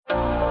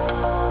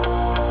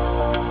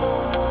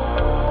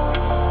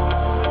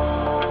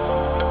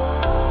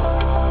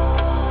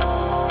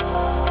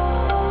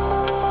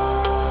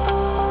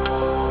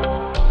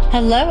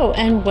Hello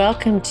and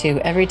welcome to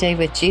Everyday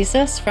with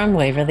Jesus from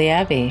Waverly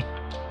Abbey.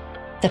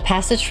 The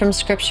passage from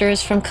Scripture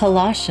is from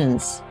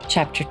Colossians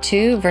chapter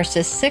 2,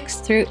 verses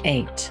 6 through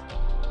 8.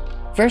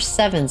 Verse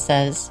 7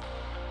 says,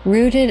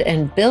 "Rooted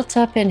and built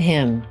up in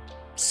Him,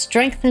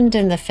 strengthened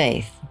in the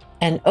faith,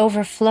 and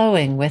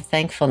overflowing with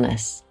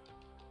thankfulness."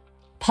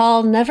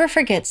 Paul never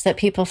forgets that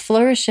people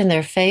flourish in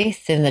their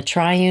faith in the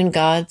triune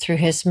God through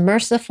His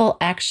merciful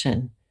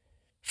action.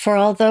 For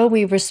although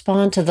we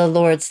respond to the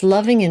Lord's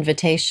loving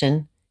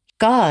invitation,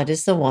 God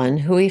is the one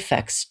who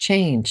effects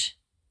change.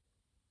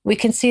 We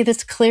can see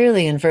this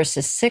clearly in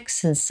verses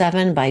 6 and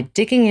 7 by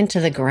digging into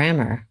the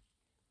grammar.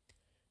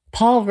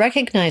 Paul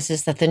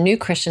recognizes that the new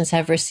Christians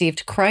have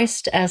received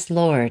Christ as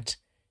Lord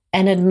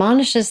and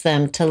admonishes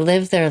them to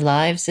live their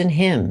lives in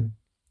Him.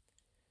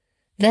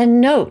 Then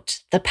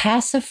note the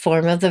passive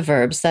form of the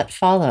verbs that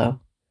follow.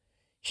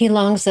 He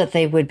longs that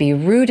they would be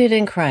rooted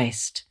in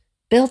Christ,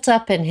 built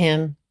up in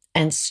Him,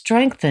 and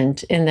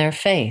strengthened in their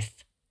faith.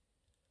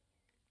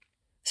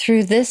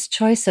 Through this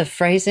choice of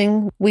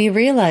phrasing, we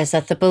realize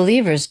that the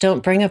believers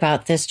don't bring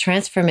about this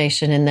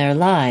transformation in their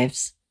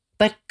lives,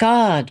 but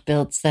God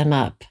builds them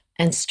up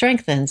and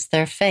strengthens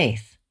their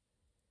faith.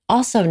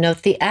 Also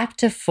note the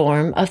active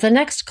form of the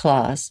next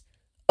clause,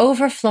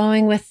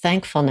 overflowing with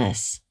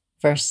thankfulness,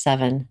 verse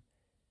 7.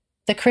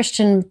 The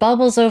Christian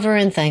bubbles over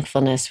in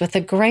thankfulness with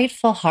a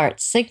grateful heart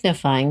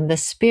signifying the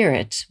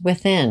Spirit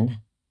within.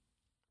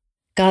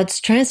 God's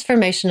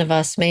transformation of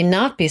us may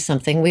not be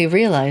something we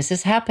realize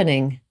is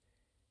happening.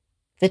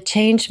 The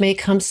change may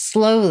come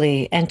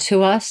slowly and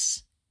to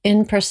us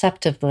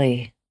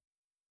imperceptibly.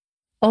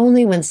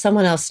 Only when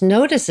someone else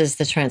notices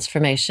the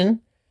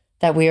transformation,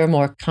 that we are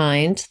more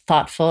kind,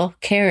 thoughtful,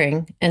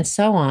 caring, and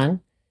so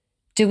on,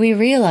 do we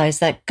realize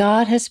that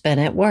God has been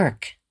at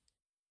work.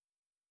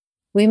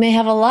 We may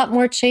have a lot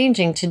more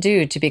changing to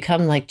do to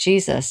become like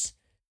Jesus,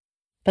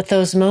 but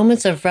those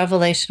moments of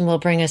revelation will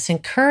bring us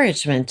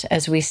encouragement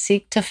as we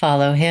seek to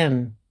follow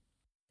Him.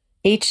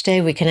 Each day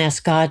we can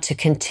ask God to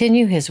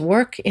continue His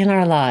work in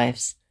our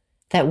lives,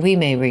 that we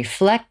may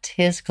reflect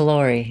His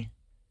glory.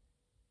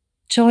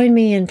 Join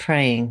me in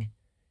praying.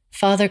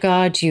 Father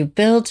God, You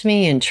build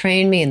me and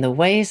train me in the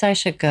ways I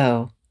should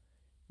go.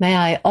 May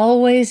I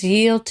always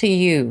yield to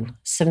You,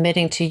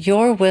 submitting to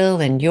Your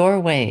will and Your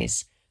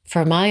ways,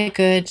 for my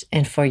good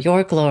and for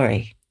Your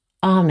glory.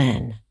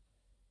 Amen.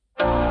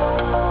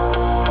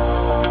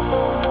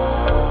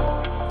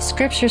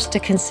 Scriptures to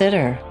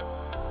consider.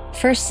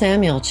 1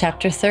 Samuel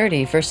chapter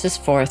 30, verses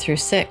 4 through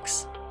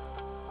 6.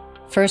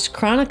 1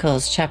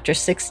 Chronicles chapter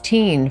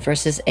 16,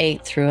 verses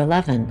 8 through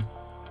 11.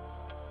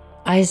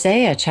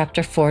 Isaiah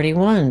chapter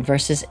 41,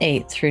 verses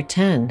 8 through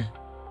 10.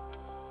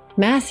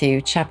 Matthew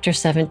chapter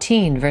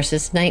 17,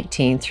 verses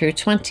 19 through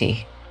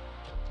 20.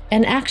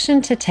 An action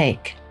to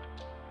take.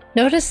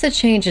 Notice the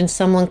change in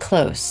someone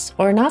close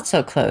or not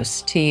so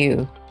close to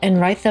you and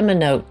write them a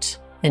note,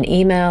 an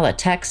email, a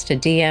text, a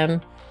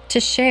DM, to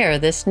share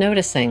this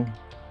noticing.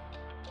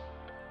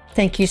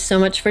 Thank you so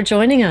much for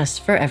joining us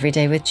for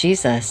Everyday with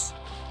Jesus.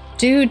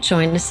 Do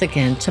join us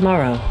again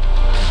tomorrow.